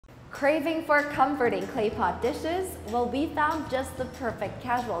Craving for comforting clay pot dishes? Well, we found just the perfect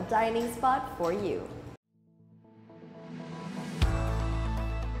casual dining spot for you.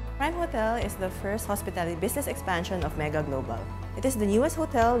 Prime Hotel is the first hospitality business expansion of Mega Global. It is the newest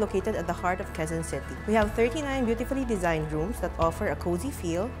hotel located at the heart of Quezon City. We have 39 beautifully designed rooms that offer a cozy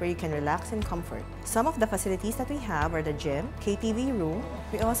feel where you can relax in comfort. Some of the facilities that we have are the gym, KTV room.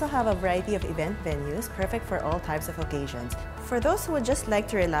 We also have a variety of event venues, perfect for all types of occasions. For those who would just like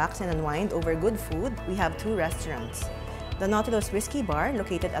to relax and unwind over good food, we have 2 restaurants. The Nautilus Whiskey Bar,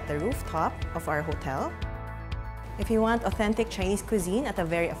 located at the rooftop of our hotel. If you want authentic Chinese cuisine at a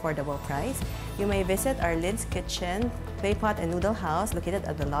very affordable price, you may visit our Lid's Kitchen, Clay Pot and Noodle House located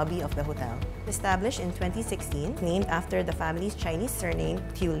at the lobby of the hotel. Established in 2016, named after the family's Chinese surname,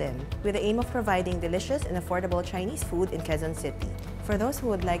 Chiu, with the aim of providing delicious and affordable Chinese food in Quezon City. For those who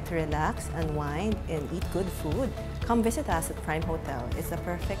would like to relax, unwind, and eat good food, come visit us at Prime Hotel. It's the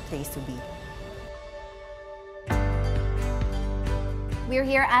perfect place to be. We're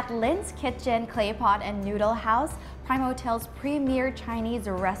here at Lid's Kitchen, Clay Pot and Noodle House, Prime Hotel's premier Chinese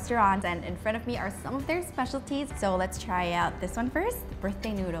restaurant, and in front of me are some of their specialties. So let's try out this one first,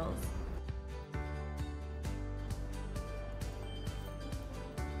 birthday noodles.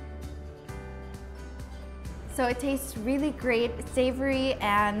 So it tastes really great, savory,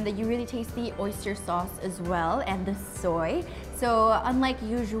 and you really taste the oyster sauce as well and the soy. So unlike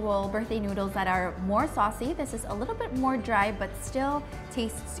usual birthday noodles that are more saucy, this is a little bit more dry but still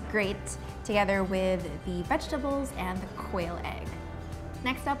tastes great together with the vegetables and the quail egg.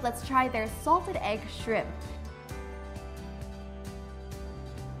 Next up, let's try their salted egg shrimp.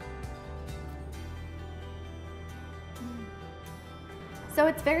 So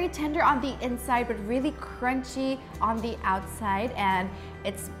it's very tender on the inside, but really crunchy on the outside, and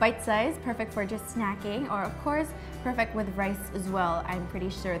it's bite-sized, perfect for just snacking, or of course, perfect with rice as well, I'm pretty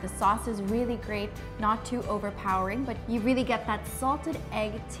sure. The sauce is really great, not too overpowering, but you really get that salted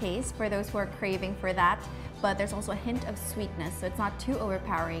egg taste for those who are craving for that. But there's also a hint of sweetness, so it's not too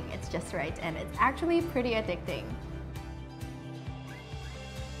overpowering, it's just right, and it's actually pretty addicting.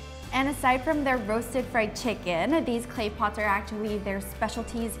 And aside from their roasted fried chicken, these clay pots are actually their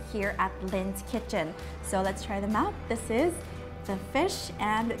specialties here at Lid's Kitchen. So let's try them out. This is the fish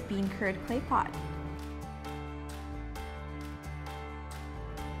and bean curd clay pot.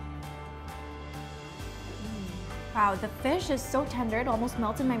 Wow, the fish is so tender, it almost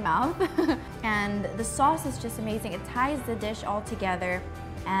melts in my mouth. And the sauce is just amazing. It ties the dish all together.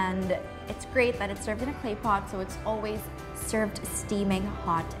 And it's great that it's served in a clay pot, so it's always served steaming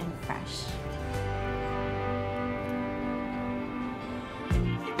hot and fresh.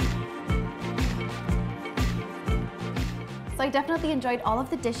 So I definitely enjoyed all of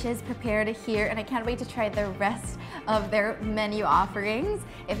the dishes prepared here, and I can't wait to try the rest of their menu offerings.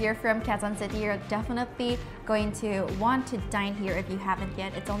 If you're from Quezon City, you're definitely going to want to dine here if you haven't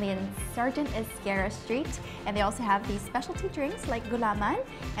yet. It's only in Sergeant Esguerra Street, and they also have these specialty drinks like gulaman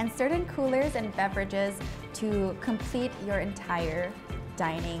and certain coolers and beverages to complete your entire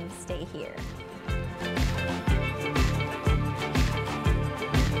dining stay here.